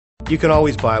You can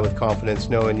always buy with confidence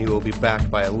knowing you will be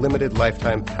backed by a limited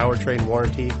lifetime powertrain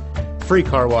warranty, free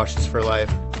car washes for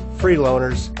life, free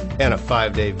loaners, and a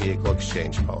 5-day vehicle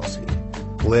exchange policy.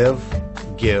 Live,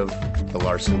 give the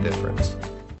Larson difference.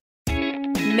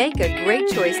 Make a great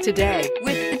choice today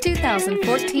with the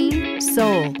 2014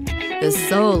 Soul. The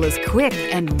Soul is quick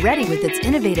and ready with its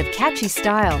innovative, catchy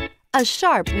style, a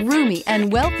sharp, roomy,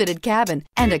 and well-fitted cabin,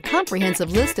 and a comprehensive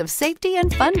list of safety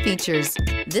and fun features.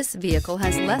 This vehicle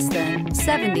has less than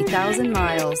 70,000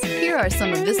 miles. Here are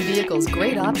some of this vehicle's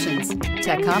great options: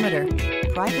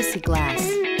 tachometer, privacy glass.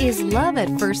 Is love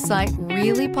at first sight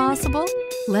really possible?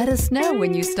 Let us know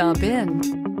when you stop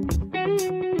in.